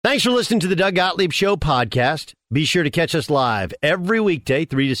Thanks for listening to the Doug Gottlieb Show podcast. Be sure to catch us live every weekday,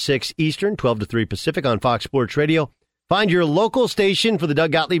 3 to 6 Eastern, 12 to 3 Pacific on Fox Sports Radio. Find your local station for the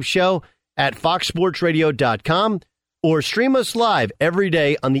Doug Gottlieb Show at foxsportsradio.com or stream us live every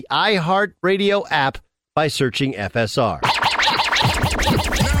day on the iHeartRadio app by searching FSR.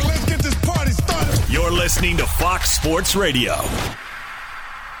 Now let's get this party started. You're listening to Fox Sports Radio.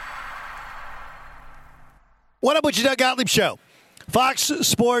 What up with your Doug Gottlieb Show? Fox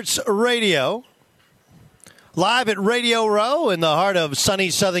Sports Radio, live at Radio Row in the heart of sunny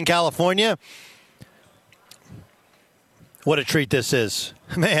Southern California. What a treat this is.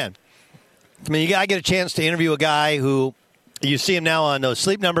 Man, I mean, I get a chance to interview a guy who, you see him now on those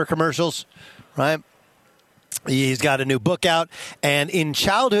Sleep Number commercials, right? He's got a new book out. And in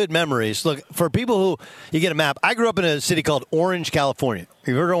childhood memories, look, for people who, you get a map. I grew up in a city called Orange, California.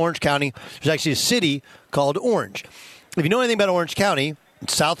 You've heard of Orange County? There's actually a city called Orange. If you know anything about Orange County,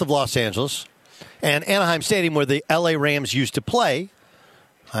 it's south of Los Angeles, and Anaheim Stadium, where the L.A. Rams used to play,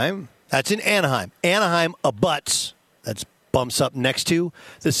 that's in Anaheim. Anaheim abuts, that's bumps up next to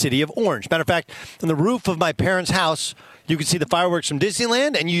the city of Orange. Matter of fact, on the roof of my parents' house, you could see the fireworks from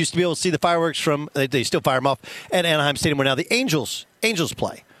Disneyland, and you used to be able to see the fireworks from, they still fire them off, at Anaheim Stadium, where now the Angels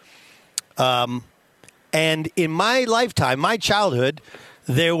play. And in my lifetime, my childhood,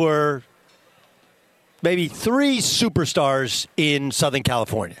 there were maybe 3 superstars in Southern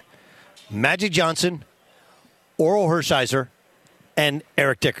California. Magic Johnson, Oral Hershiser, and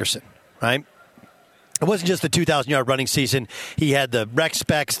Eric Dickerson, right? It wasn't just the 2,000-yard running season. He had the rec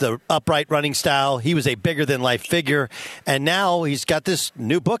specs, the upright running style. He was a bigger-than-life figure. And now he's got this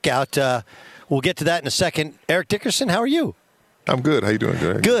new book out. We'll get to that in a second. Eric Dickerson, how are you? I'm good. How you doing,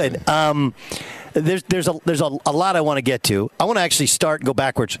 Greg? Good. There's a lot I want to get to. I want to actually start and go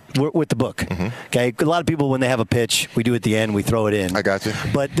backwards with the book. Mm-hmm. Okay, a lot of people, when they have a pitch, we do at the end, we throw it in. I got you.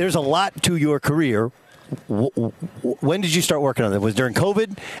 But there's a lot to your career. When did you start working on it? Was it during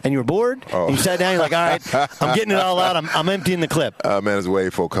COVID and you were bored? Oh. And you sat down, you're like, all right, I'm getting it all out. I'm emptying the clip. Man, it's way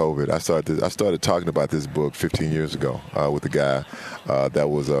before COVID. I started talking about this book 15 years ago with a guy that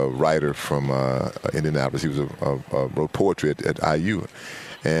was a writer from Indianapolis. He was wrote poetry at IU.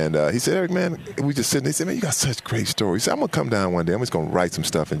 And he said, Eric, man, we just sitting there. He said, man, you got such great stories. He said, I'm going to come down one day. I'm just going to write some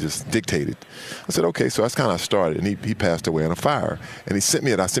stuff and just dictate it. I said, okay. So that's kind of how I started. And he passed away in a fire. And he sent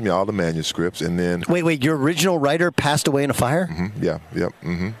me all the manuscripts. And then. Wait, your original writer passed away in a fire? Mm-hmm, yeah, yep.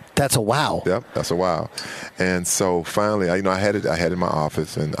 Mm-hmm. That's a wow. Yep, that's a wow. And so finally, I had it in my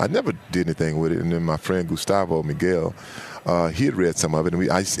office. And I never did anything with it. And then my friend Gustavo Miguel, he had read some of it, and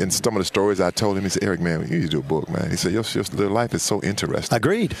in some of the stories I told him, he said, Eric, man, you need to do a book, man. He said, your life is so interesting.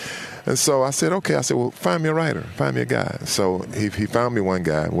 Agreed. And so I said, okay. I said, well, find me a writer. Find me a guy. So he found me one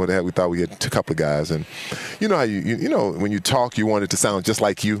guy. We thought we had a couple of guys. And you know how you know, when you talk, you want it to sound just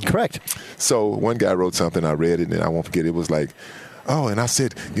like you. Correct. So one guy wrote something. I read it, and I won't forget. It was like, oh, and I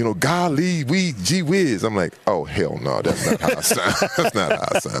said, golly, gee whiz. I'm like, oh, hell no, that's not how I sound. That's not how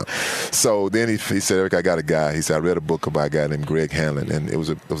I sound. So then he said, Eric, I got a guy. He said, I read a book about a guy named Greg Hanlon, and it was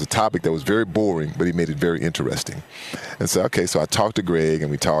a topic that was very boring, but he made it very interesting. And so, okay, so I talked to Greg, and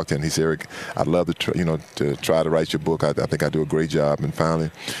we talked, and he said, Eric, I'd love to try to write your book. I think I do a great job. And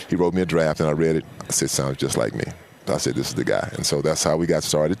finally, he wrote me a draft, and I read it. I said, sounds just like me. So I said, this is the guy. And so that's how we got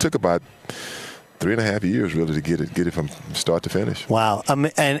started. It took about 3.5 years really to get it from start to finish. Wow.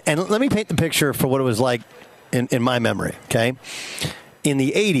 And let me paint the picture for what it was like in my memory, okay? In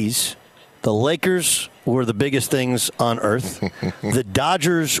the 80s, the Lakers were the biggest things on earth. The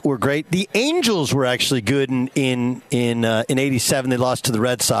Dodgers were great. The Angels were actually good in 87. They lost to the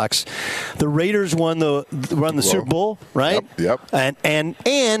Red Sox. The Raiders won the Super Bowl, right? Yep. And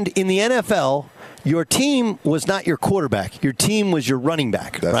in the NFL, your team was not your quarterback. Your team was your running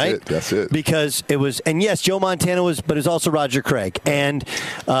back, right? That's it. Because it was, and yes, Joe Montana but it was also Roger Craig. And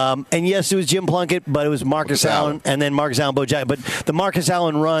yes, it was Jim Plunkett, but it was Marcus Allen, and then Marcus Allen, Bo Jackson. But the Marcus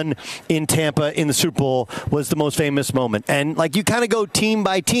Allen run in Tampa in the Super Bowl was the most famous moment. And, you kind of go team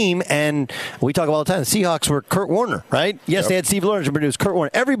by team, and we talk about all the time. The Seahawks were Kurt Warner, right? Yes, They had Steve Lawrence, but it was Kurt Warner.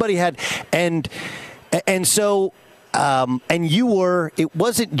 Everybody had, and so... and it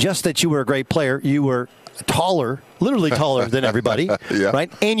wasn't just that you were a great player, you were taller, literally taller than everybody,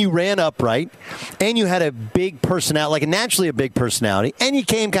 right? And you ran upright, and you had a big personality, naturally a big personality, and you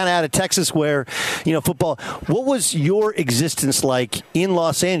came kind of out of Texas where, football. What was your existence like in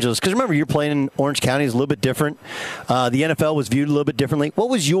Los Angeles? Because remember, you're playing in Orange County, is a little bit different. The NFL was viewed a little bit differently. What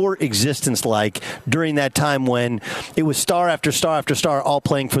was your existence like during that time when it was star after star after star all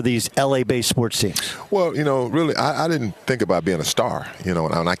playing for these LA-based sports teams? Well, really, I didn't think about being a star.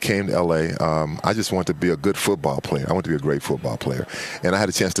 When I came to LA, I just wanted to be a good football player. player. I wanted to be a great football player. And I had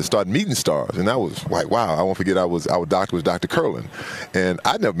a chance to start meeting stars. And I was like, wow, I won't forget our doctor was Dr. Curlin. And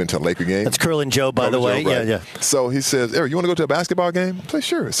I'd never been to a Laker game. That's Curlin Joe, by the way. Joe, right? Yeah. So he says, Eric, you want to go to a basketball game? I say,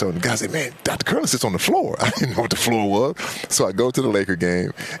 sure. So the guy said, man, Dr. Curlin sits on the floor. I didn't know what the floor was. So I go to the Laker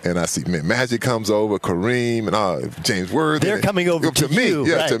game, and I see, man, Magic comes over, Kareem, and James Worthy. They're coming over to me. you.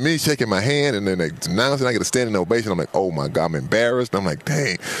 Yeah, right. to me, shaking my hand, and then they announce it. I get a standing ovation. I'm like, oh, my God, I'm embarrassed. I'm like,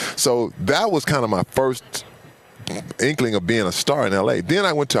 dang. So that was kind of my first inkling of being a star in L.A. Then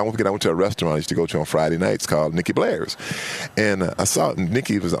I went to a restaurant I used to go to on Friday nights called Nicky Blair's. And I saw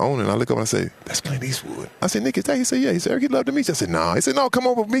Nicky was the owner, and I look over and I say, that's Clint Eastwood. I said, Nicky, is that? He said, yeah. He said, Eric, he'd love to meet you. I said, no. He said, no, come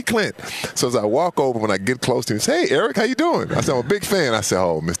over with me, Clint. So as I walk over, when I get close to him, he said, hey, Eric, how you doing? I said, I'm a big fan. I said,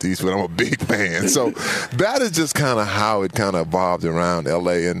 oh, Mr. Eastwood, I'm a big fan. So that is just kind of how it kind of evolved around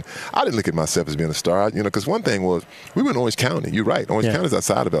L.A. And I didn't look at myself as being a star, because one thing was, we were in Orange County. You're right. Orange County is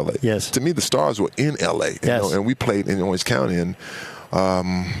outside of L.A. Yes. To me, the stars were in L.A. And we played in Orange County. And,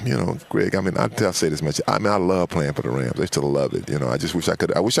 Greg, I'll say this much. I love playing for the Rams. I still love it. I just wish I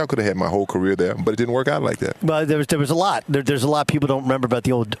could have had my whole career there, but it didn't work out like that. Well, there was a lot. There's a lot people don't remember about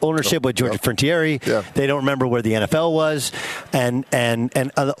the old ownership with George Frontieri. Yeah. They don't remember where the NFL was. And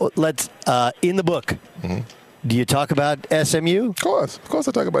let's in the book. Mm-hmm. Do you talk about SMU? Of course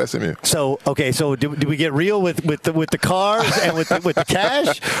I talk about SMU. So do we get real with the cars and with the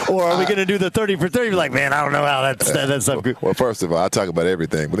cash, or are we going to do the 30 for 30? You're like, man, I don't know how that's stuff. Well, first of all, I talk about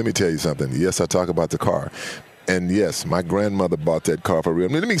everything, but let me tell you something. Yes, I talk about the car. And yes, my grandmother bought that car for real.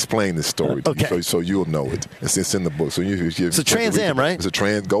 Let me explain this story to you so you'll know it. It's in the book. So it's a Trans Am, right? It's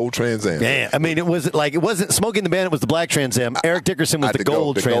a gold Trans Am. Yeah, it wasn't Smoking the Bandit was the black Trans Am. Eric Dickerson was the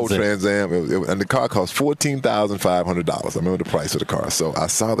gold Trans Am. Gold Trans Am, and the car cost $14,500. I remember the price of the car. So I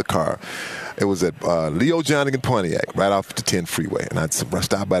saw the car. It was at Leo Jonigan Pontiac, right off the 10 freeway. And I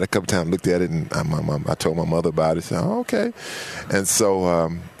stopped by it a couple times, looked at it, and I told my mother about it. She said, oh, okay. And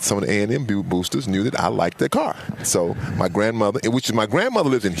so some of the A&M boosters knew that I liked the car. So my grandmother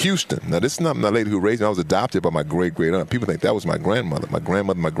lives in Houston. Now, this is not my lady who raised me. I was adopted by my great-great-aunt. People think that was my grandmother. My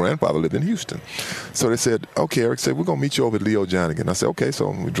grandfather lived in Houston. So they said, okay, Eric said, we're going to meet you over at Leo Jonigan. I said, okay. So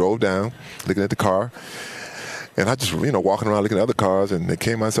we drove down, looking at the car. And I just, walking around looking at other cars, and they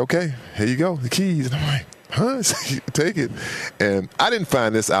came out and said, okay, here you go, the keys. And I'm like, huh? So take it. And I didn't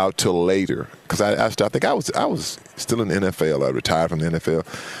find this out till later, because I think I was still in the NFL. I retired from the NFL.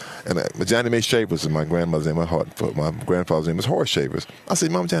 And Johnny May Shavers is my grandmother's name. My grandfather's name was Horace Shavers. I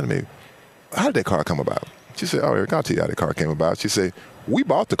said, Mom, Johnny May, how did that car come about? She said, oh, Eric, I'll tell you how the car came about. She said, we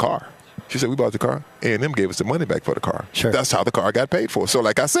bought the car. She said, we bought the car. A&M gave us the money back for the car. Sure. That's how the car got paid for. So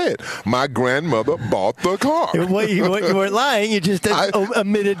like I said, my grandmother bought the car. You weren't lying. You just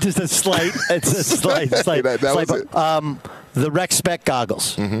omitted just a slight. It's a slight. That was it. The rec spec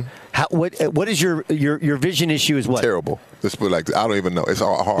goggles. Mm-hmm. What is your vision issue? Is what? Terrible. Let's put it like this. I don't even know. It's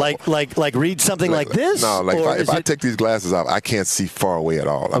all hard. Like read something like this? No, if I take these glasses off, I can't see far away at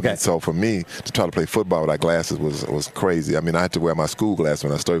all. Okay. So for me to try to play football without glasses was crazy. I had to wear my school glasses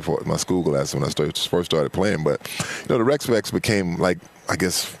when I first started playing. But the rec specs became I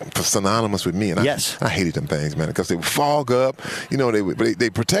guess synonymous with me, and I hated them things, man, because they would fog up. They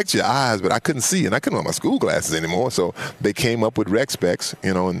protect your eyes, but I couldn't see, and I couldn't wear my school glasses anymore. So they came up with rec specs,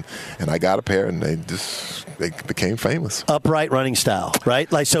 and I got a pair, and they became famous. Upright running style, right?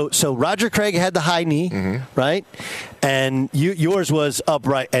 So Roger Craig had the high knee, mm-hmm. right? And yours was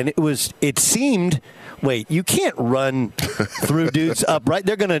upright, and it seemed. Wait, you can't run through dudes upright.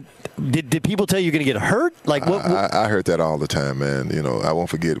 They're gonna. Did people tell you you're gonna get hurt? What? I heard that all the time, man. I won't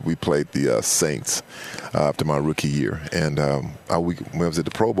forget we played the Saints after my rookie year, and I was at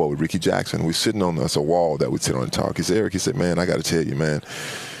the Pro Bowl with Ricky Jackson. We were sitting on a wall that we'd sit on and talk. He said, Eric, man, I got to tell you, man.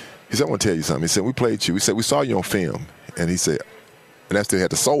 He said, I want to tell you something. He said, we played you. We said, we saw you on film, and he said. And that's they had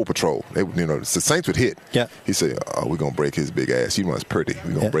the Soul Patrol. The Saints would hit. Yeah. He said, "Oh, we're gonna break his big ass. He runs pretty.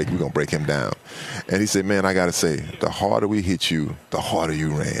 We're gonna break him down." And he said, "Man, I gotta say, the harder we hit you, the harder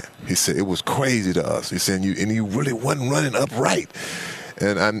you ran." He said it was crazy to us. He said, you really wasn't running upright.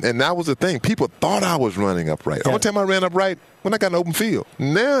 And that was the thing. People thought I was running upright. Yeah. One time I ran upright when I got an open field.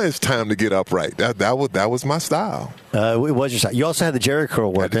 Now it's time to get upright. That was my style. It was your style. You also had the Jerry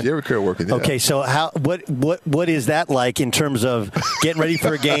curl working. The Jerry curl working. Yeah. Okay, so what is that like in terms of getting ready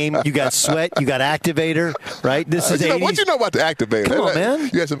for a game? You got sweat. You got activator, right? This is 80s. What you know about the activator? Come on, man.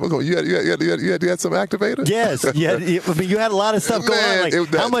 You had some activator? Yes. You had a lot of stuff going on.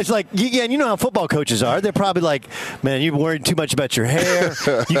 How much and you know how football coaches are. They're probably like, man, you're worried too much about your hair.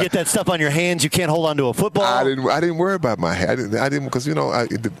 You get that stuff on your hands. You can't hold on to a football. I didn't worry about my hair. I didn't because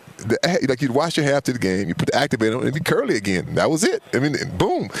like you'd watch your half to the game, you put the activator on, and it'd be Curly again. That was it. I mean,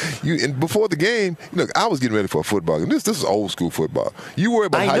 boom. And before the game, I was getting ready for a football game. This is old school football. You worry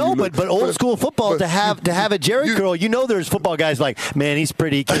about how you look. but old school football to have a Jerry curl. There's football guys like, man, he's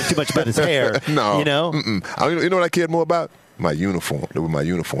pretty. He cares too much about his hair. No, you know. You know what I cared more about? My uniform. My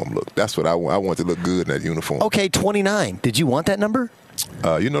uniform look. That's what I want. I want to look good in that uniform. Okay, 29. Did you want that number?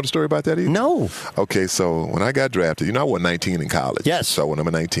 You know the story about that either? No. Okay, so when I got drafted, I won 19 in college. Yes. So when I'm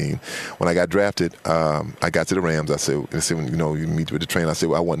 19, when I got drafted, I got to the Rams. I said, you meet with the trainer. I said,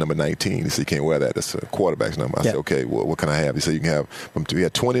 well, I want number 19. He said, you can't wear that. That's a quarterback's number. I said, okay, well, what can I have? He said, you can have, we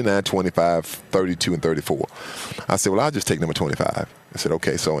had 29, 25, 32, and 34. I said, well, I'll just take number 25. I said,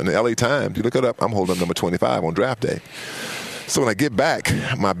 okay. So in the LA Times, you look it up, I'm holding up number 25 on draft day. So when I get back,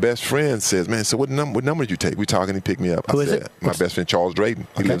 my best friend says, man, so what number did you take? We talking, he picked me up. Who is it? My best friend, Charles Drayton.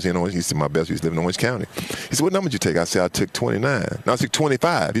 He lives in Orange. He said, he's living in Orange County. He said, what number did you take? I said, I took 29. No, I took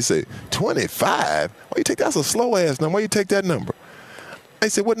 25. He said, 25? Why you take that's a slow-ass number. Why you take that number? I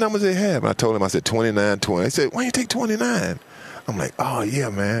said, what numbers they have? And I told him, I said, 29, 20. He said, why you take 29? I'm like, oh, yeah,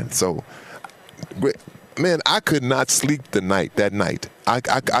 man. So, man, I could not sleep that night. I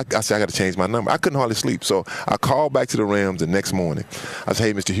said, I got to change my number. I couldn't hardly sleep. So I called back to the Rams the next morning. I said,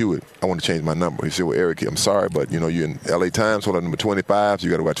 hey, Mr. Hewitt, I want to change my number. He said, well, Eric, I'm sorry, but, you're in LA Times, hold on, number 25, so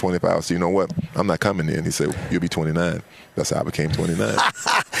you got to wear 25. I said, you know what? I'm not coming in. He said, you'll be 29. That's how I became 29.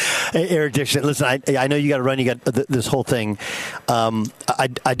 Hey, Eric Dickerson, listen, I know you got to run. You got this whole thing.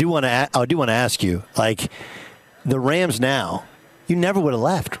 I do want to ask you, like, the Rams now, you never would have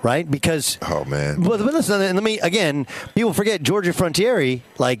left, right? Because man. But listen, and let me again. People forget Georgia Frontieri.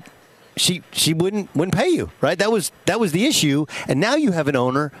 Like she wouldn't pay you, right? That was the issue. And now you have an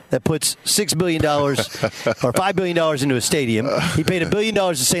owner that puts $6 billion or $5 billion into a stadium. He paid $1 billion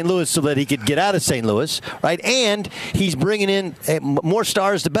to St. Louis so that he could get out of St. Louis, right? And he's bringing in more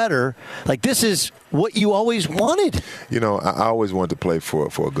stars, the better. Like this is what you always wanted. I always wanted to play for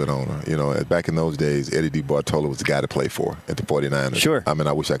a good owner. Back in those days, Eddie DeBartolo was the guy to play for at the 49ers. Sure. I mean,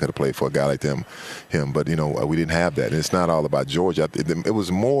 I wish I could have played for a guy like him. But, we didn't have that. And it's not all about Georgia. It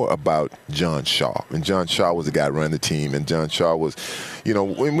was more about John Shaw. And John Shaw was the guy running the team. And John Shaw was,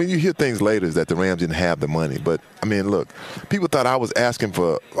 when you hear things later is that the Rams didn't have the money. But, I mean, look, people thought I was asking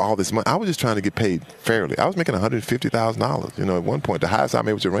for all this money. I was just trying to get paid fairly. I was making $150,000. At one point, the highest I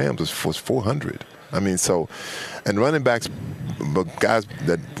made with the Rams was $400,000. I mean, and running backs, guys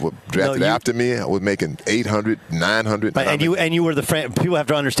that were drafted after me was making $800,000, $900,000. Right, and you were people have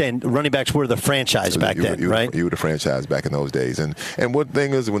to understand, running backs were the franchise back then, right? You were the franchise back in those days. And one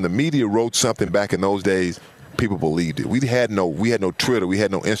thing is, when the media wrote something back in those days, people believed it. We had no Twitter. We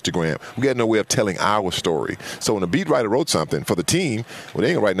had no Instagram. We had no way of telling our story. So when a beat writer wrote something for the team, well, they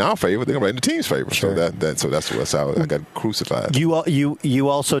ain't gonna write in our favor. They're gonna write in the team's favor. Sure. So that's how I got crucified. You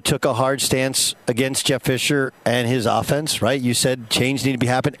also took a hard stance against Jeff Fisher and his offense, right? You said change needed to be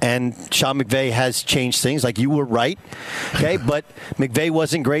happen, and Sean McVay has changed things. Like, you were right, okay? But McVay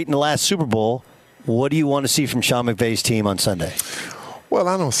wasn't great in the last Super Bowl. What do you want to see from Sean McVay's team on Sunday? Well,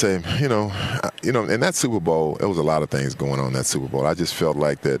 I don't say, in that Super Bowl, there was a lot of things going on in that Super Bowl. I just felt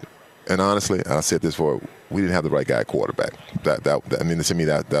like that, and honestly, I said this before, we didn't have the right guy at quarterback. To me,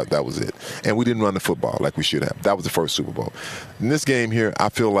 that was it. And we didn't run the football like we should have. That was the first Super Bowl. In this game here, I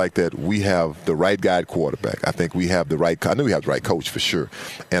feel like that we have the right guy at quarterback. I think we have the right – I know we have the right coach for sure.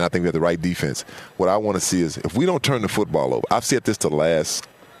 And I think we have the right defense. What I want to see is, if we don't turn the football over – I've said this the last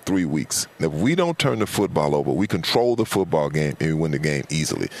 3 weeks. If we don't turn the football over, we control the football game and we win the game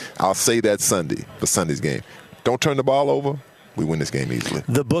easily. I'll say that Sunday for Sunday's game. Don't turn the ball over, we win this game easily.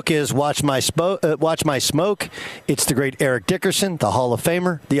 The book is Watch My Smoke. It's the great Eric Dickerson, the Hall of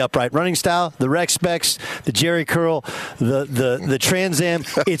Famer, the upright running style, the rec specs, the Jerry curl, the Trans Am.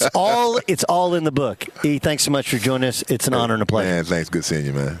 It's all in the book. E, thanks so much for joining us. It's an honor and a pleasure. Man, thanks. Good seeing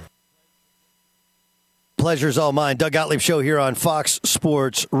you, man. Pleasure's all mine. Doug Gottlieb Show here on Fox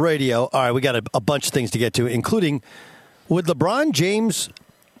Sports Radio. All right, we got a bunch of things to get to, including, would LeBron James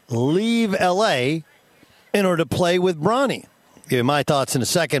leave L.A. in order to play with Bronny? Give you my thoughts in a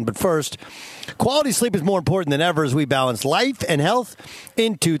second, but first, quality sleep is more important than ever as we balance life and health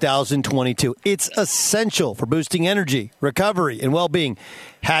in 2022. It's essential for boosting energy, recovery, and well-being.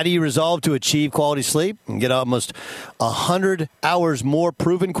 How do you resolve to achieve quality sleep and get almost 100 hours more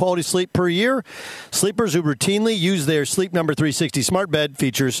proven quality sleep per year? Sleepers who routinely use their Sleep Number 360 smart bed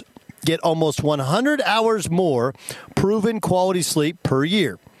features get almost 100 hours more proven quality sleep per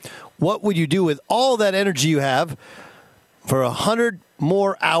year. What would you do with all that energy you have for 100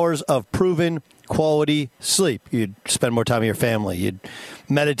 more hours of proven quality sleep? You'd spend more time with your family. You'd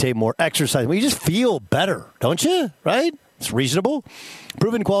meditate more, exercise more. You just feel better, don't you? Right? It's reasonable.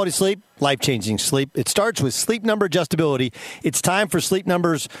 Proven quality sleep, life-changing sleep. It starts with Sleep Number adjustability. It's time for Sleep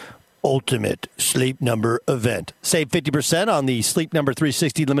Number's ultimate Sleep Number event. Save 50% on the Sleep Number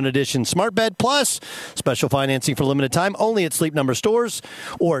 360 limited edition smart bed, plus special financing for limited time only at Sleep Number stores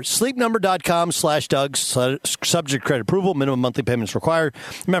or sleepnumber.com/Doug. Subject credit approval. Minimum monthly payments required.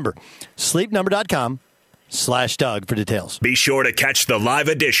 Remember, sleepnumber.com/Doug for details. Be sure to catch the live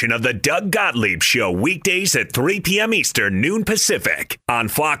edition of the Doug Gottlieb Show weekdays at 3 p.m. Eastern, noon Pacific on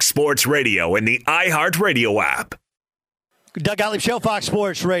Fox Sports Radio and the iHeartRadio app. Doug Gottlieb Show, Fox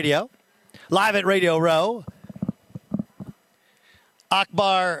Sports Radio, live at Radio Row.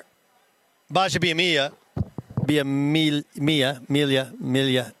 Akbar Bajabiamia,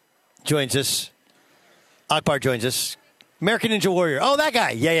 Milia joins us. Akbar joins us. American Ninja Warrior. Oh, that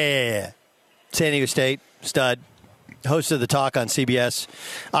guy. Yeah. San Diego State, stud, host of The Talk on CBS.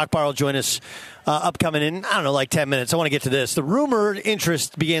 Akbar will join us upcoming in, 10 minutes. I want to get to this. The rumored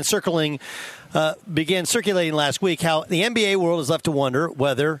interest began circulating last week, how the NBA world is left to wonder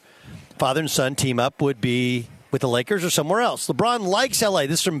whether father and son team up would be with the Lakers or somewhere else. LeBron likes L.A.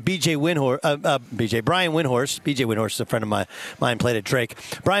 This is from Brian Windhorst. B.J. Windhorst is a friend of mine, played at Drake.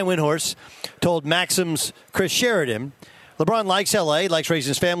 Brian Windhorst told Maxim's Chris Sheridan, LeBron likes L.A., likes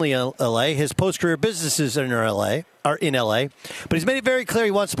raising his family in L.A. His post-career businesses are in L.A., but he's made it very clear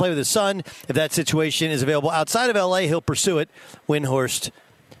he wants to play with his son. If that situation is available outside of L.A., he'll pursue it. Windhorst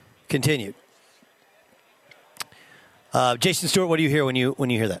continued. Jason Stewart, what do you hear when you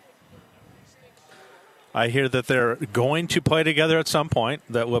hear that? I hear that they're going to play together at some point,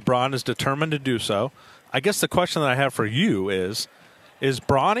 that LeBron is determined to do so. I guess the question that I have for you is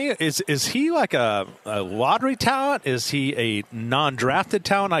Bronny, is he like a lottery talent? Is he a non-drafted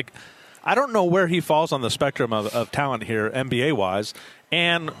talent? Like, I don't know where he falls on the spectrum of talent here, NBA-wise.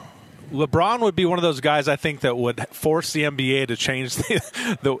 And LeBron would be one of those guys, I think, that would force the NBA to change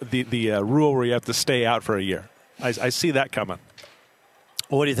the rule where you have to stay out for a year. I see that coming.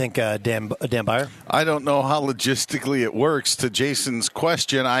 What do you think, Dan Byer? I don't know how logistically it works. To Jason's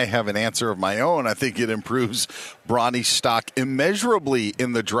question, I have an answer of my own. I think it improves Bronny's stock immeasurably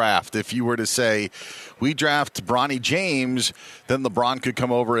in the draft. If you were to say, we draft Bronny James, then LeBron could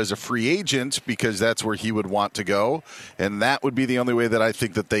come over as a free agent because that's where he would want to go. And that would be the only way that I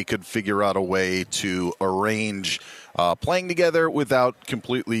think that they could figure out a way to arrange playing together without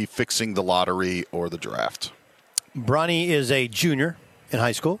completely fixing the lottery or the draft. Bronny is a junior in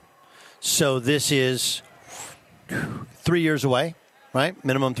high school, so this is 3 years away, right?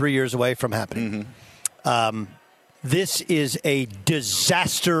 Minimum 3 years away from happening. Mm-hmm. This is a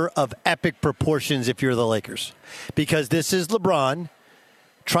disaster of epic proportions if you're the Lakers, because this is LeBron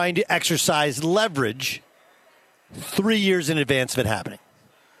trying to exercise leverage 3 years in advance of it happening.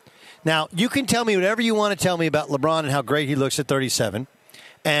 Now, you can tell me whatever you want to tell me about LeBron and how great he looks at 37,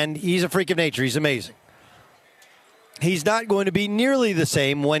 and he's a freak of nature. He's amazing. He's not going to be nearly the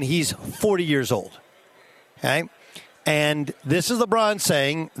same when he's 40 years old. Okay? And this is LeBron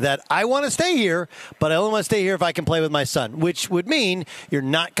saying that I want to stay here, but I only want to stay here if I can play with my son, which would mean you're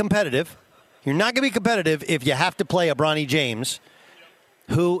not competitive. You're not going to be competitive if you have to play a Bronny James,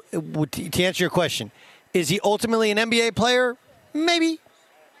 who, to answer your question, is he ultimately an NBA player? Maybe.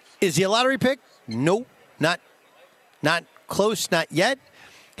 Is he a lottery pick? No, not close, not yet.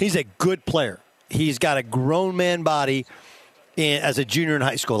 He's a good player. He's got a grown man body as a junior in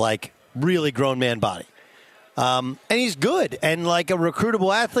high school, like really grown man body. And he's good and like a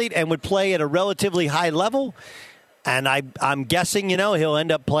recruitable athlete and would play at a relatively high level. And I'm guessing, he'll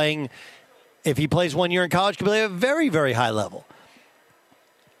end up playing, if he plays 1 year in college, could play at a very, very high level.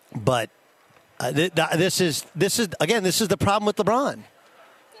 But this is the problem with LeBron.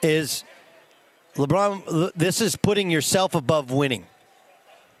 This is putting yourself above winning.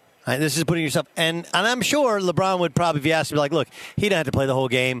 Right, this is putting yourself, and I'm sure LeBron would probably, if you asked him, like, look, he didn't have to play the whole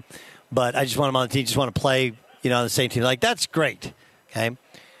game, but I just want him on the team, just want to play, on the same team. Like, that's great. Okay.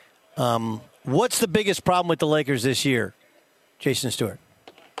 What's the biggest problem with the Lakers this year, Jason Stewart?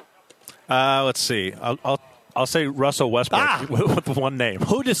 Let's see. I'll say Russell Westbrook with one name.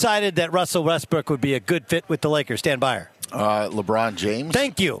 Who decided that Russell Westbrook would be a good fit with the Lakers? Stan Byer. LeBron James.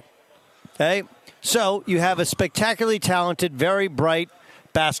 Thank you. Okay. So you have a spectacularly talented, very bright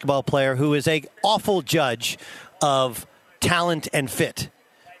basketball player who is a awful judge of talent and fit.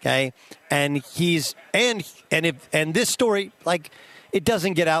 Okay. And this story, like, it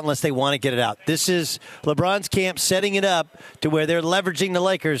doesn't get out unless they want to get it out. This is LeBron's camp setting it up to where they're leveraging the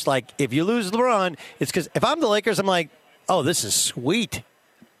Lakers. Like, if you lose LeBron, it's because if I'm the Lakers, I'm like, oh, this is sweet.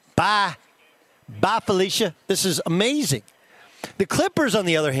 Bye, Felicia. This is amazing. The Clippers, on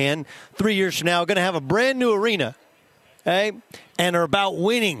the other hand, 3 years from now, are going to have a brand new arena okay, and are about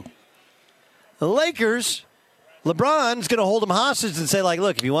winning. The Lakers, LeBron's going to hold them hostage and say, like,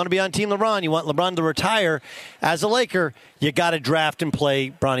 look, if you want to be on Team LeBron, you want LeBron to retire as a Laker, you got to draft and play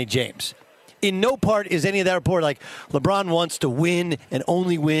Bronny James. In no part is any of that report like LeBron wants to win and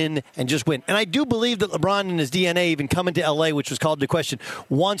only win and just win. And I do believe that LeBron in his DNA, even coming to L.A., which was called into question,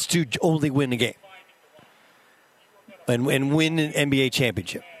 wants to only win a game and win an NBA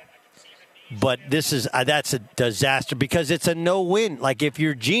championship. But that's a disaster because it's a no-win. Like if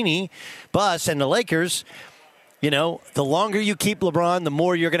you're Jeannie Buss and the Lakers, the longer you keep LeBron, the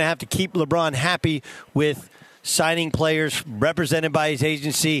more you're going to have to keep LeBron happy with signing players represented by his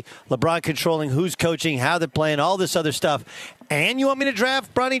agency, LeBron controlling who's coaching, how they're playing, all this other stuff. And you want me to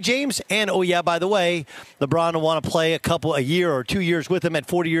draft Bronny James? And, oh, yeah, by the way, LeBron will want to play a year or 2 years with him at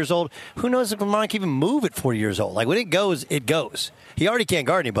 40 years old. Who knows if LeBron can even move at 40 years old? Like, when it goes, it goes. He already can't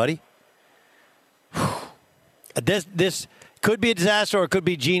guard anybody. This could be a disaster or it could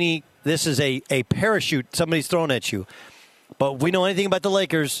be Jeannie. This is a parachute somebody's thrown at you. But if we know anything about the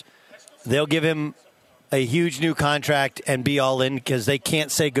Lakers, they'll give him a huge new contract and be all in because they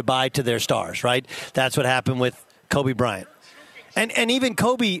can't say goodbye to their stars, right? That's what happened with Kobe Bryant. And even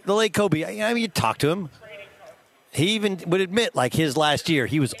Kobe, the late Kobe, I mean, you talk to him. He even would admit, like, his last year,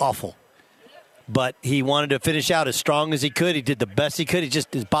 he was awful. But he wanted to finish out as strong as he could. He did the best he could.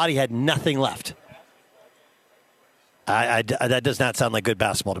 His body had nothing left. That does not sound like good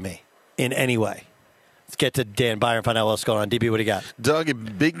basketball to me in any way. Let's get to Dan Byer and find out what's going on. DB, what do you got? Doug, a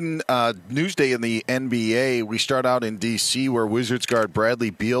big news day in the NBA. We start out in D.C. where Wizards guard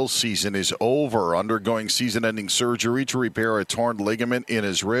Bradley Beal's season is over, undergoing season-ending surgery to repair a torn ligament in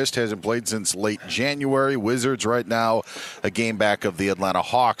his wrist. Hasn't played since late January. Wizards right now a game back of the Atlanta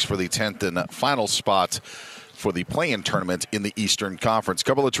Hawks for the 10th and final spot for the play-in tournament in the Eastern Conference.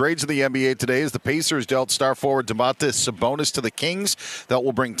 Couple of trades in the NBA today as the Pacers dealt star forward Domantas Sabonis to the Kings. That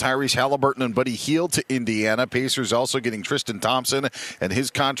will bring Tyrese Halliburton and Buddy Hield to Indiana. Pacers also getting Tristan Thompson and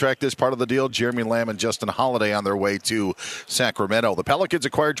his contract is part of the deal. Jeremy Lamb and Justin Holiday on their way to Sacramento. The Pelicans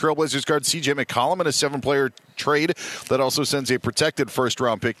acquired Trailblazers guard C.J. McCollum in a 7-player trade that also sends a protected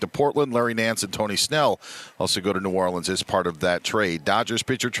first-round pick to Portland. Larry Nance and Tony Snell also go to New Orleans as part of that trade. Dodgers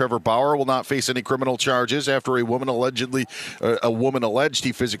pitcher Trevor Bauer will not face any criminal charges after a woman alleged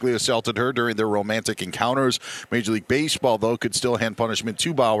he physically assaulted her during their romantic encounters. Major League Baseball, though, could still hand punishment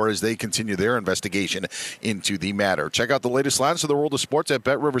to Bauer as they continue their investigation into the matter. Check out the latest lines to the world of sports at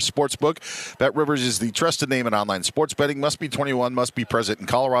BetRivers Sportsbook. BetRivers is the trusted name in online sports betting. Must be 21, must be present in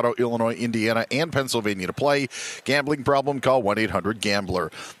Colorado, Illinois, Indiana, and Pennsylvania to play. Gambling problem? Call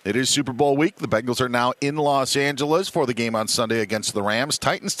 1-800-GAMBLER. It is Super Bowl week. The Bengals are now in Los Angeles for the game on Sunday against the Rams.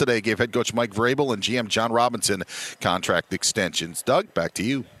 Titans today gave head coach Mike Vrabel and GM John Robinson contract extensions. Doug, back to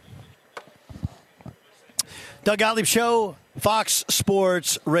you. Doug Gottlieb Show, Fox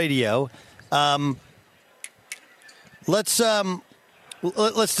Sports Radio. Let's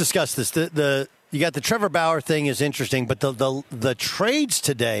discuss this. You got the Trevor Bauer thing is interesting, but the trades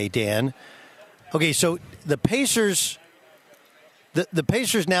today, Dan. Okay, so the Pacers, the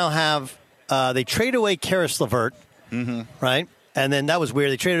Pacers now have they trade away Karis LeVert, right? And then that was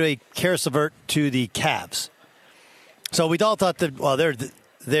weird. They traded away Karis LeVert to the Cavs. So we all thought that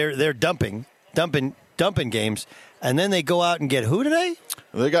they're dumping games, and then they go out and get who today?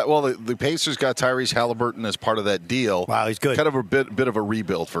 The Pacers got Tyrese Halliburton as part of that deal. Wow, he's good. Kind of a bit of a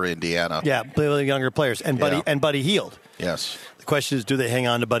rebuild for Indiana. Yeah, play with younger players and Buddy Hield. Yes. The question is, do they hang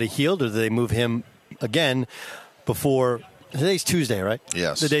on to Buddy Hield or do they move him again before today's Tuesday, right?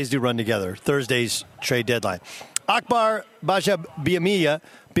 Yes. The days do run together. Thursday's trade deadline. Akbar Biamilia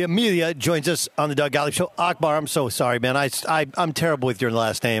joins us on the Doug Gottlieb Show. Akbar, I'm so sorry, man. I'm terrible with your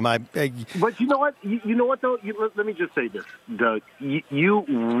last name. But you know what? You know what, though? Let me just say this, Doug. You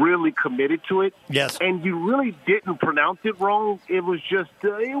really committed to it. Yes. And you really didn't pronounce it wrong. It was just,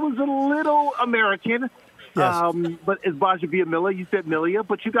 it was a little American. Yes. But it's Baja Biamilia. You said Milia,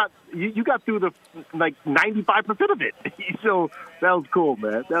 but you got through the 95% of it. So that was cool,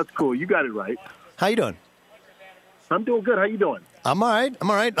 man. That's cool. You got it right. How you doing? I'm doing good. How you doing? I'm all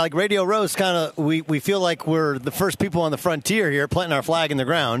right. Like Radio Row's kind of, we feel like we're the first people on the frontier here, planting our flag in the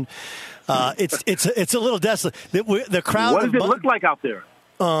ground. It's a little desolate. The crowd. What does it look like out there?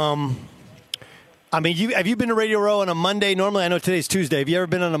 I mean, have you been to Radio Row on a Monday? Normally, I know today's Tuesday. Have you ever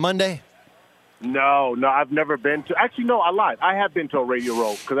been on a Monday? No, I've never been to. Actually, no, I lied. I have been to a Radio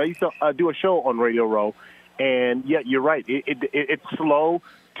Row because I used to do a show on Radio Row, and yeah, you're right. It's slow.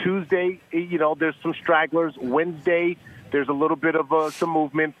 Tuesday, there's some stragglers. Wednesday, there's a little bit of some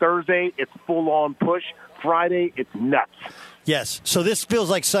movement. Thursday, it's full-on push. Friday, it's nuts. Yes. So this feels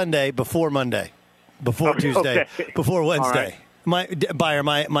like Sunday before Monday. before Tuesday, Okay. before Wednesday. All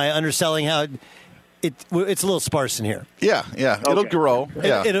right. My underselling how it's a little sparse in here. Yeah. It'll Okay. grow.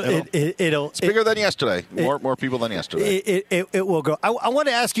 Yeah. It's bigger than yesterday. More people than yesterday. It will grow. I want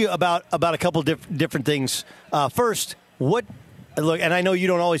to ask you about a couple different things. First, look, and I know you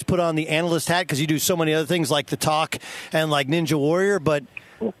don't always put on the analyst hat because you do so many other things like the talk and like Ninja Warrior, but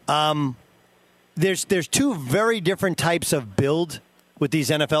there's two very different types of build with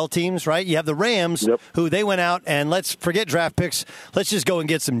these NFL teams, right? You have the Rams, who they went out and let's forget draft picks. Let's just go and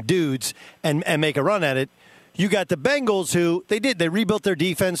get some dudes and make a run at it. You got the Bengals, who they rebuilt their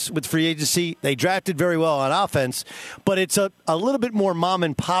defense with free agency. They drafted very well on offense, but it's a little bit more mom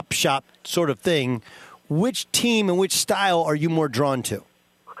and pop shop sort of thing. Which team and which style are you more drawn to?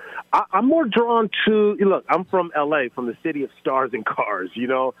 I'm more drawn to, look, I'm from L.A., from the city of stars and cars,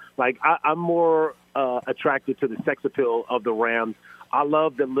 I'm more attracted to the sex appeal of the Rams. I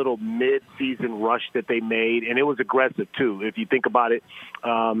love the little mid-season rush that they made, and it was aggressive, too, if you think about it.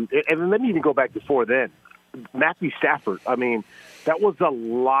 And let me even go back before then. Matthew Stafford, that was a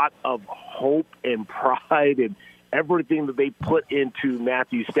lot of hope and pride and everything that they put into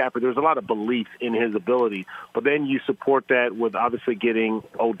Matthew Stafford. There's a lot of belief in his ability. But then you support that with obviously getting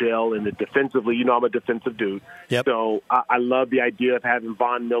Odell and defensively. I'm a defensive dude. Yep. So I love the idea of having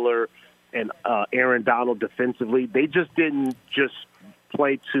Von Miller and Aaron Donald defensively. They just didn't just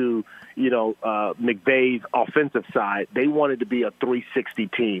play to, McVay's offensive side. They wanted to be a 360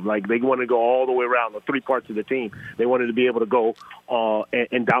 team. Like, they wanted to go all the way around the three parts of the team. They wanted to be able to go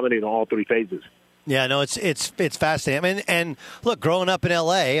and dominate on all three phases. Yeah, no, it's fascinating. And look, growing up in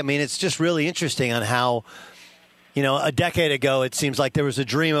L.A., it's just really interesting on how, a decade ago, it seems like there was a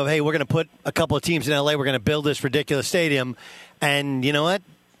dream of, hey, we're going to put a couple of teams in L.A., we're going to build this ridiculous stadium. And you know what?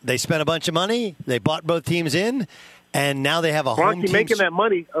 They spent a bunch of money. They bought both teams in. And now they have a home team. Making that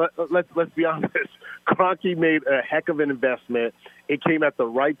money, let's be honest. Kroenke made a heck of an investment. It came at the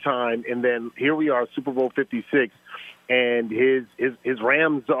right time, and then here we are, Super Bowl 56, and his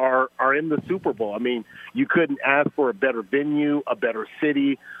Rams are in the Super Bowl. You couldn't ask for a better venue, a better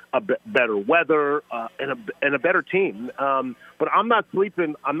city, better weather, and a better team. But I'm not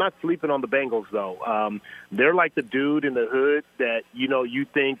sleeping on the Bengals, though. They're like the dude in the hood that you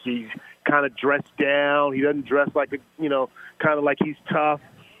think he's kind of dressed down. He doesn't dress like kind of like he's tough.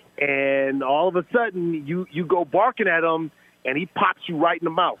 And all of a sudden, you go barking at him, and he pops you right in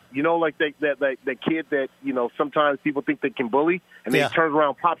the mouth. Like that kid that sometimes people think they can bully, and then he turns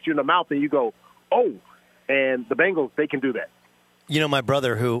around, pops you in the mouth, and you go, oh. And the Bengals, they can do that. My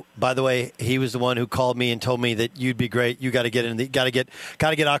brother, who, by the way, he was the one who called me and told me that you'd be great. You got to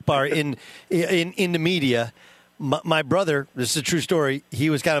get Akbar in the media. My brother, this is a true story. He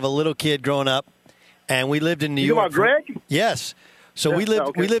was kind of a little kid growing up, and we lived in New York. You about Greg? Yes. So we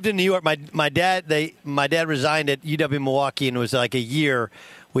lived in New York. My dad resigned at UW Milwaukee, and it was like a year.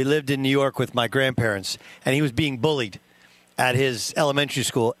 We lived in New York with my grandparents, and he was being bullied at his elementary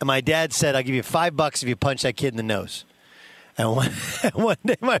school. And my dad said, "I'll give you $5 if you punch that kid in the nose." And one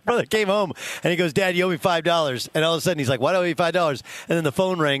day my brother came home and he goes, "Dad, you owe me $5." And all of a sudden he's like, "Why do I owe you $5?" And then the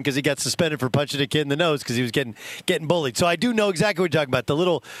phone rang because he got suspended for punching a kid in the nose because he was getting bullied. So I do know exactly what you're talking about, the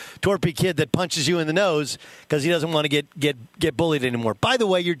little torpy kid that punches you in the nose because he doesn't want to get bullied anymore. By the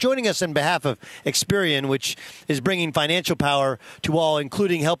way, you're joining us on behalf of Experian, which is bringing financial power to all,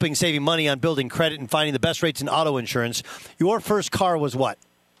 including helping saving money on building credit and finding the best rates in auto insurance. Your first car was what?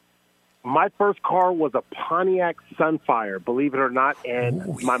 My first car was a Pontiac Sunfire, believe it or not,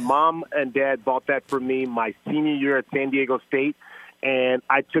 and my mom and dad bought that for me my senior year at San Diego State, and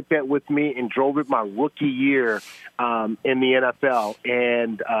I took that with me and drove it my rookie year in the NFL.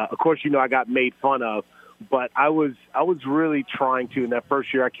 And, of course, I got made fun of, but I was really trying to. In that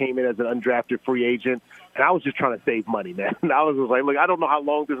first year, I came in as an undrafted free agent, and I was just trying to save money, man. And I was just like, look, I don't know how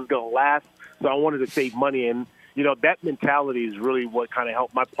long this is going to last, so I wanted to save money. And that mentality is really what kind of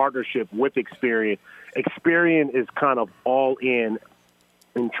helped my partnership with Experian. Experian is kind of all in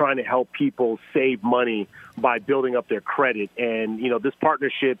trying to help people save money by building up their credit. And, this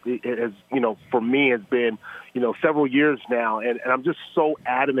partnership has, for me has been, several years now. And I'm just so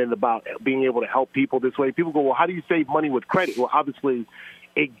adamant about being able to help people this way. People go, well, how do you save money with credit? Well, obviously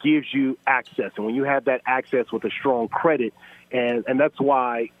it gives you access. And when you have that access with a strong credit, and that's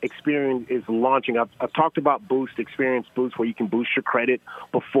why Experian is launching. I've talked about Boost, Experience Boost, where you can boost your credit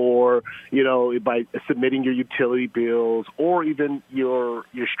before, by submitting your utility bills or even your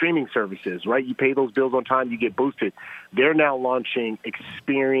streaming services, right? You pay those bills on time, you get boosted. They're now launching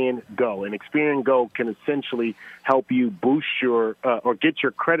Experian Go, and Experian Go can essentially help you boost your or get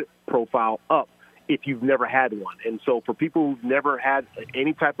your credit profile up if you've never had one. And so for people who've never had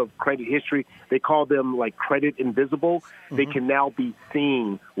any type of credit history, they call them like credit invisible. Mm-hmm. They can now be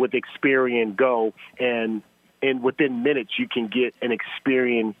seen with Experian Go, and within minutes you can get an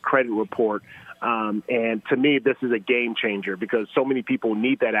Experian credit report. And to me, this is a game changer because so many people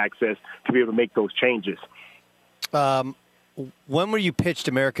need that access to be able to make those changes. When were you pitched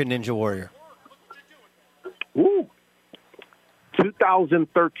American Ninja Warrior? Ooh,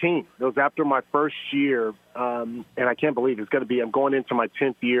 2013. It was after my first year, and I can't believe it's going to be. I'm going into my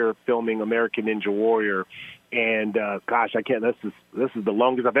 10th year filming American Ninja Warrior, and gosh, I can't. This is the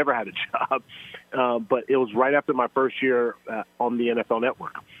longest I've ever had a job, but it was right after my first year on the NFL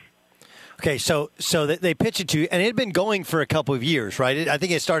Network. Okay, so they pitched it to you, and it had been going for a couple of years, right? I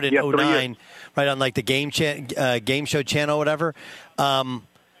think it started in 2009, right, on like the game show channel or whatever.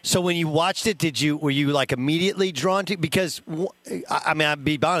 So when you watched it, were you like immediately drawn to? Because I mean, I'll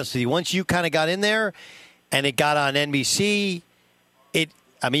be honest with you. Once you kind of got in there, and it got on NBC,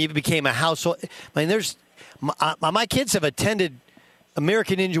 it became a household. I mean, my kids have attended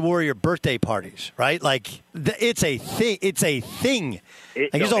American Ninja Warrior birthday parties, right? Like it's a thing. It's a thing.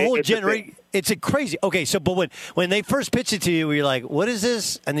 There's a whole generation. It's a crazy. Okay, so but when they first pitched it to you, you're like, "What is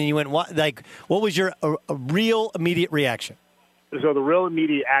this?" And then you went, "What?" Like, what was your a real immediate reaction? So the real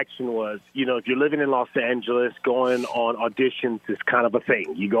immediate action was, if you're living in Los Angeles, going on auditions is kind of a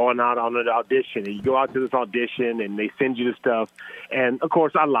thing. You go out on an audition, and you go out to this audition, and they send you the stuff. And, of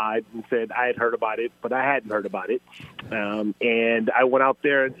course, I lied and said I had heard about it, but I hadn't heard about it. And I went out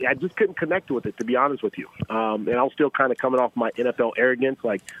there, and I just couldn't connect with it, to be honest with you. And I was still kind of coming off my NFL arrogance,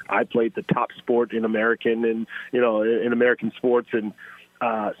 like I played the top sport in American and, in American sports. And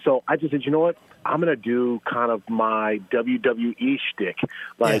so I just said, you know what? I'm going to do kind of my WWE shtick.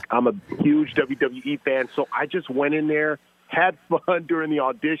 I'm a huge WWE fan, so I just went in there, had fun during the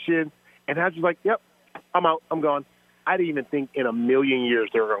audition, and I was just like, yep, I'm out. I'm gone. I didn't even think in a million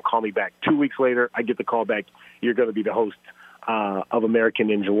years they were going to call me back. 2 weeks later, I get the call back, you're going to be the host of American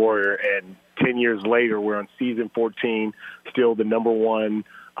Ninja Warrior. And 10 years later, we're on season 14, still the number one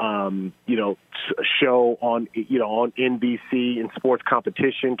show on NBC in sports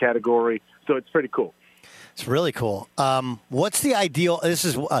competition category. So it's pretty cool. It's really cool. What's the ideal?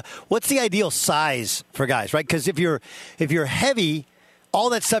 What's the ideal size for guys, right? Because if you're heavy, all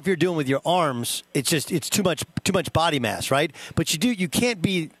that stuff you're doing with your arms, it's too much body mass, right? But you can't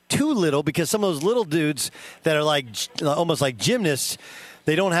be too little because some of those little dudes that are like almost like gymnasts,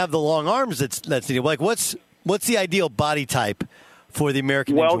 they don't have the long arms that's needed. Like what's the ideal body type for the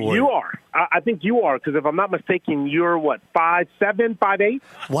American Ninja Warrior? Well, you are. I think you are, because if I'm not mistaken, you're, 5'7", 5'8"?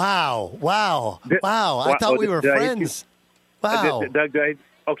 Wow. I thought we were friends. Wow. Doug,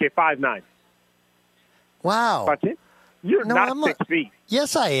 okay, 5'9". Wow. 5'10"? You're not 6 feet.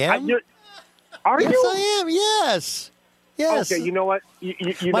 Yes, I am. Are you? Yes, I am. Yes. Yes. Okay, you know what?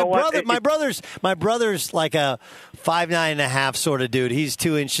 You know what? My brother's like a 5'9.5" sort of dude. He's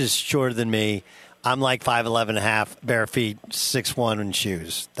 2 inches shorter than me. I'm like 5'11.5", bare feet, 6'1" in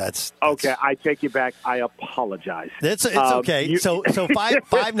shoes. That's okay. I take you back. I apologize. It's okay. So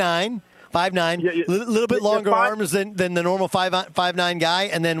 5'9", a little bit longer arms than the normal 5'9" guy,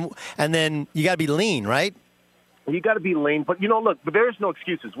 and then you got to be lean, right? You got to be lean, but look, but there's no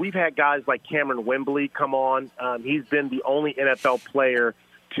excuses. We've had guys like Cameron Wembley come on. He's been the only NFL player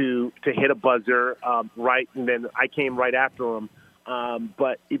to hit a buzzer, right, and then I came right after him.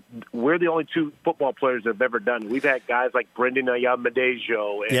 But we're the only two football players that have ever done it. We've had guys like Brendan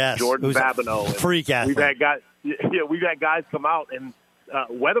Ayamadejo and Jordan Babineau. Freak athlete. We've had guys come out, and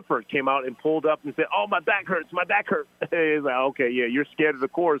Weatherford came out and pulled up and said, "Oh, my back hurts. My back hurts." He's like, "Okay, yeah, you're scared of the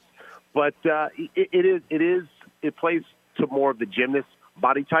course," but it plays to more of the gymnast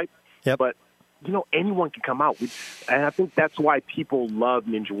body type. Yep. But anyone can come out. And I think that's why people love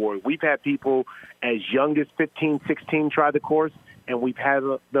Ninja Warrior. We've had people as young as 15, 16 try the course, and we've had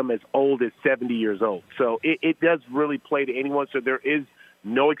them as old as 70 years old. So it does really play to anyone. So there is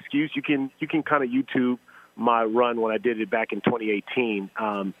no excuse. You can kind of YouTube my run when I did it back in 2018.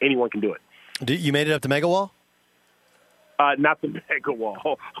 Anyone can do it. You made it up to Mega Wall? Not the Mega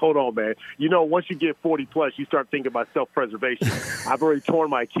Wall. Hold on, man. Once you get 40+, you start thinking about self-preservation. I've already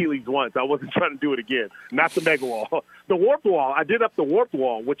torn my Achilles once. I wasn't trying to do it again. Not the Mega Wall. The Warped Wall, I did up the Warped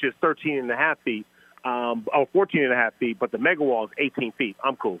Wall, which is 13.5 feet, or 14.5 feet, but the Mega Wall is 18 feet.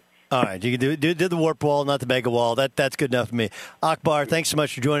 I'm cool. All right, you can do the Warped Wall, not the Mega Wall. That's good enough for me. Akbar, thanks so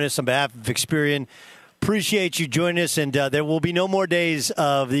much for joining us on behalf of Experian. Appreciate you joining us, and there will be no more days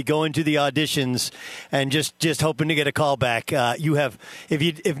of the going to the auditions and just hoping to get a call back. You have,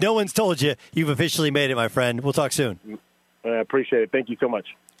 if no one's told you, you've officially made it, my friend. We'll talk soon. I appreciate it. Thank you so much.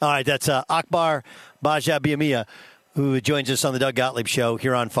 All right, that's Akbar Bajabiamia, who joins us on the Doug Gottlieb Show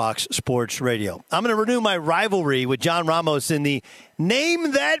here on Fox Sports Radio. I'm going to renew my rivalry with John Ramos in the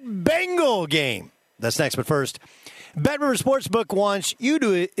Name That Bengal game. That's next, but first, BetRivers Sportsbook wants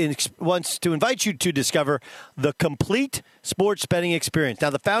to invite you to discover the complete sports betting experience. Now,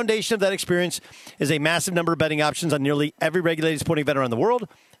 the foundation of that experience is a massive number of betting options on nearly every regulated sporting event around the world.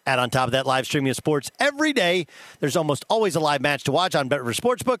 Add on top of that live streaming of sports every day. There's almost always a live match to watch on BetRivers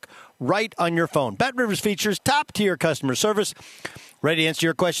Sportsbook right on your phone. BetRivers features top-tier customer service, ready to answer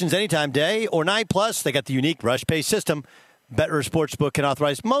your questions anytime, day or night. Plus, they got the unique rush pay system. BetRivers Sportsbook can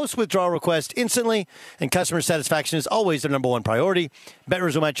authorize most withdrawal requests instantly, and customer satisfaction is always their number one priority.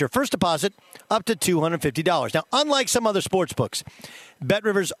 BetRivers will match your first deposit up to $250. Now, unlike some other sportsbooks,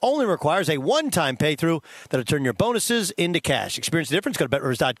 BetRivers only requires a one-time pay-through that'll turn your bonuses into cash. Experience the difference. Go to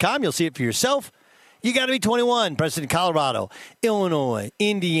BetRivers.com. You'll see it for yourself. You got to be 21, present in Colorado, Illinois,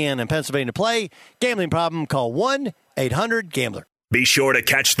 Indiana, and Pennsylvania to play. Gambling problem? Call 1-800-GAMBLER. Be sure to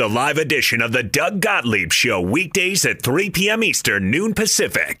catch the live edition of the Doug Gottlieb Show weekdays at 3 p.m. Eastern, noon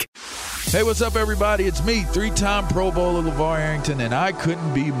Pacific. Hey, what's up, everybody? It's me, three-time Pro Bowler LeVar Arrington, and I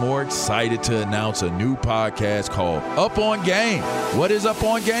couldn't be more excited to announce a new podcast called Up On Game. What is Up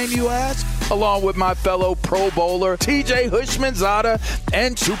On Game, you ask? Along with my fellow Pro Bowler, TJ Hushmanzada,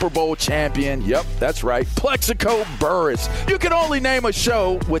 and Super Bowl champion, yep, that's right, Plexico Burress. You can only name a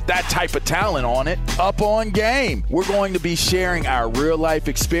show with that type of talent on it, Up On Game. We're going to be sharing our real-life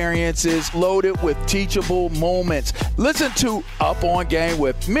experiences loaded with teachable moments. Listen to Up On Game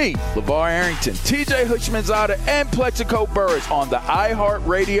with me, LeVar Arrington, TJ Hushmanzada, and Plexico Burress on the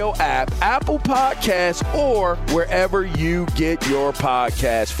iHeartRadio app, Apple Podcasts, or wherever you get your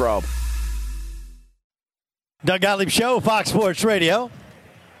podcasts from. Doug Gottlieb Show, Fox Sports Radio.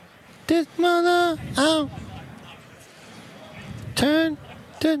 Did mother out? Turn,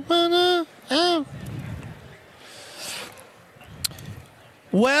 did mother out?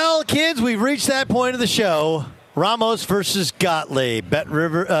 Well, kids, we've reached that point of the show. Ramos versus Gottlieb.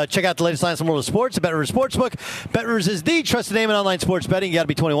 Check out the latest lines from World of Sports at BetRivers Sportsbook. BetRivers is the trusted name in online sports betting. You got to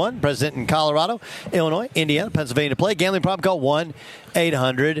be 21. Present in Colorado, Illinois, Indiana, Pennsylvania to play. Gambling problem? Call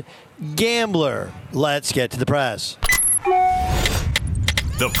 1-800-GAMBLER. Let's get to the press.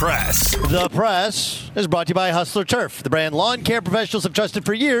 The press. The press is brought to you by Hustler Turf, the brand lawn care professionals have trusted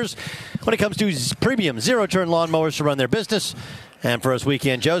for years when it comes to premium zero-turn lawnmowers to run their business. And for us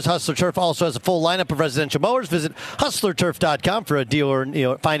weekend Joes, Hustler Turf also has a full lineup of residential mowers. Visit hustlerturf.com for a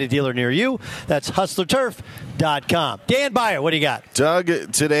dealer, find a dealer near you. That's hustlerturf.com. Dan Byer, what do you got? Doug,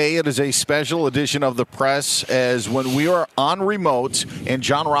 today it is a special edition of the press, as when we are on remote and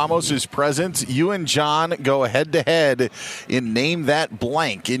John Ramos is present, you and John go head-to-head in Name That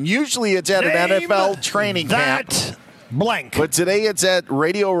Blank. And usually it's at an NFL training camp. Blank. But today it's at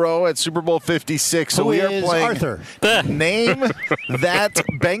Radio Row at Super Bowl 56. So we are playing Arthur? Name That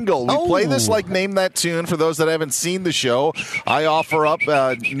Bengal. We play this like Name That Tune. For those that haven't seen the show, I offer up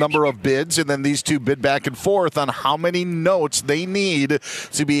a number of bids, and then these two bid back and forth on how many notes they need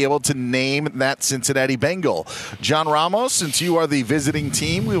to be able to name that Cincinnati Bengal. John Ramos, since you are the visiting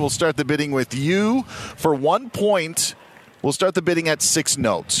team, we will start the bidding with you for 1 point. We'll start the bidding at 6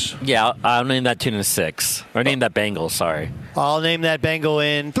 notes. Yeah, I'll name that tune in 6. Or name that Bengal, sorry. I'll name that Bengal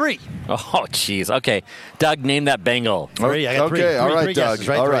in 3. Oh, jeez. Okay. Doug, name that Bengal. 3. I got 3. Okay, all right, three Doug. guesses,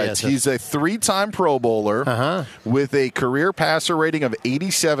 right? All Three right. guesses. He's a 3-time Pro Bowler with a career passer rating of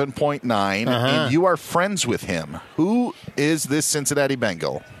 87.9, and you are friends with him. Who is this Cincinnati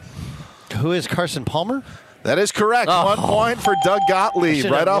Bengal? Who is Carson Palmer? That is correct. 1 point for Doug Gottlieb,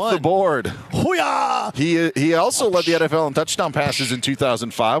 right off the board. Hoo-yah! He also led the NFL in touchdown passes in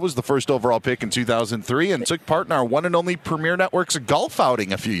 2005, was the first overall pick in 2003, and took part in our one and only Premier Network's golf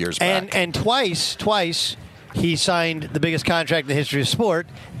outing a few years back. And twice he signed the biggest contract in the history of sport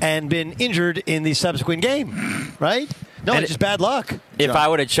and been injured in the subsequent game, right? No, it's just bad luck. If I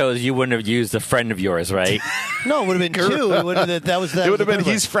would have chose, you wouldn't have used a friend of yours, right? No, it would have been 2. It would have been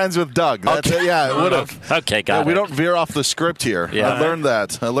he's friends with Doug. That's it. Yeah, it would have. Okay, got it. We don't veer off the script here. Yeah. I learned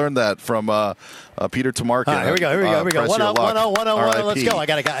that from Peter Tamarkin. All right, here we go. 1-0. Let's go. I've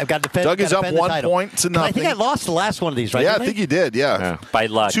got to defend. Doug is up 1 title. point to nothing. I think I lost the last one of these, right? Yeah, I think you did. Yeah. By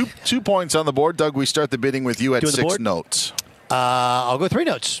luck. 2 points on the board. Doug, we start the bidding with you at 6 notes. I'll go 3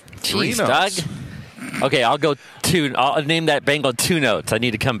 notes. Jeez, 3 notes. Doug. Okay, I'll go 2. I'll name that Bengal 2 notes. I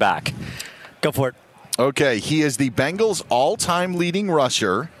need to come back. Go for it. Okay, he is the Bengals' all-time leading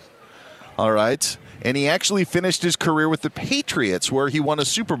rusher. All right. And he actually finished his career with the Patriots, where he won a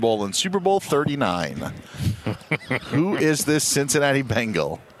Super Bowl in Super Bowl 39. Who is this Cincinnati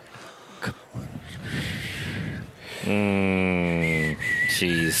Bengal?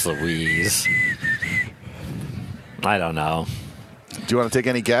 Jeez Louise. I don't know. Do you want to take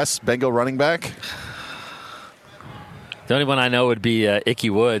any guess? Bengal running back? The only one I know would be Icky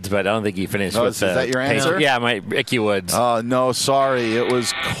Woods, but I don't think he finished with Is that your answer? Yeah, my Icky Woods. No, sorry. It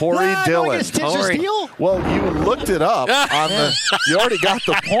was Corey Dillon. Steal? Well, you looked it up on the. You already got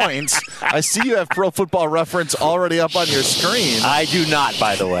the points. I see you have Pro Football Reference already up on your screen. I do not,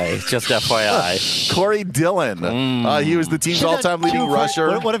 by the way. Just FYI. Corey Dillon. He was the team's all-time leading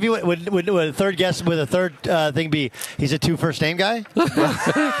rusher. What if you would a third guess with a third thing be? He's a 2 first name guy.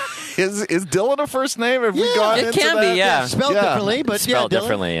 Is Dillon a first name? Have we gone it into can that? be, yeah. Spelled differently, but Spelled Dillon.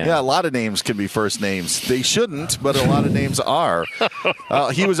 differently, yeah. Yeah, a lot of names can be first names. They shouldn't, but a lot of names are.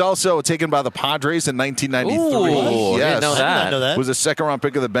 He was also taken by the Padres in 1993. Ooh, yes. I didn't know that. that. Was a second-round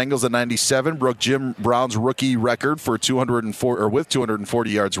pick of the Bengals in '97. Broke Jim Brown's rookie record for 240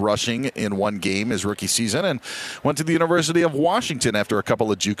 yards rushing in one game his rookie season, and went to the University of Washington after a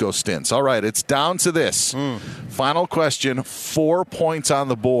couple of JUCO stints. All right, it's down to this. Final question. 4 points on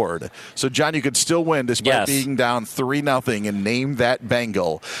the board. So, John, you could still win despite being down 3-0, and name that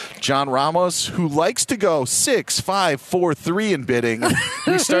Bengal. John Ramos, who likes to go 6, 5, 4, 3 in bidding.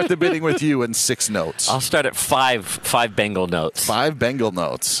 We start the bidding with you in 6 notes. I'll start at five Bengal notes. 5 Bengal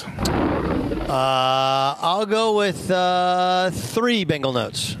notes. I'll go with 3 Bengal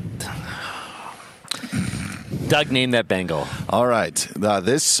notes. Doug, name that Bengal. All right.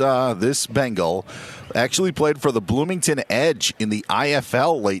 This Bengal actually played for the Bloomington Edge in the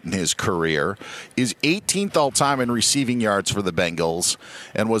IFL late in his career, is 18th all-time in receiving yards for the Bengals,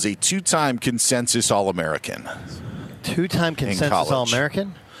 and was a 2-time consensus All-American. 2-time consensus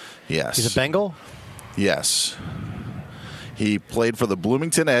All-American? Yes. He's a Bengal? Yes. He played for the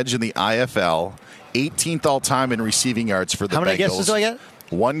Bloomington Edge in the IFL, 18th all-time in receiving yards for the Bengals. How many guesses do I get?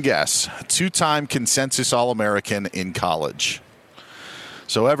 1 guess. 2-time consensus All-American in college.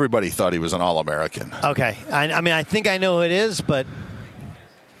 So everybody thought he was an All-American. Okay. I mean, I think I know who it is, but...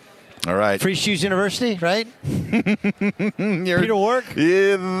 All right. Free Shoes University, right? Peter Warwick?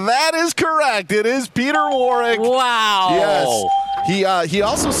 Yeah, that is correct. It is Peter Warwick. Wow. Yes. He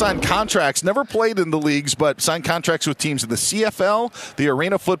also signed contracts, never played in the leagues, but signed contracts with teams in the CFL, the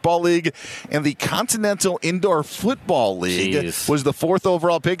Arena Football League, and the Continental Indoor Football League. Jeez. Was the 4th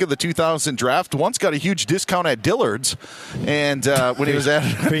overall pick of the 2000 draft. Once got a huge discount at Dillard's, and when he was at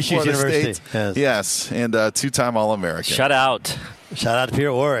Free Shoes University. Yes, and 2-time All-American. Shut out. Shout out to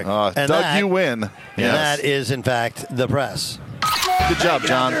Peter Warwick. And Doug, you win. And Yes. that is, in fact, the press. Good job,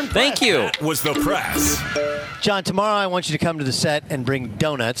 John. Thank you. That was the press. John, tomorrow I want you to come to the set and bring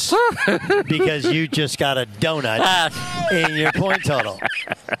donuts because you just got a donut in your point total.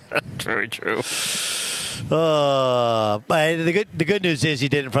 Very true. But the good news is you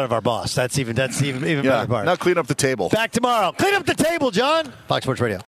did it in front of our boss. That's even better part. Now clean up the table. Back tomorrow. Clean up the table, John. Fox Sports Radio.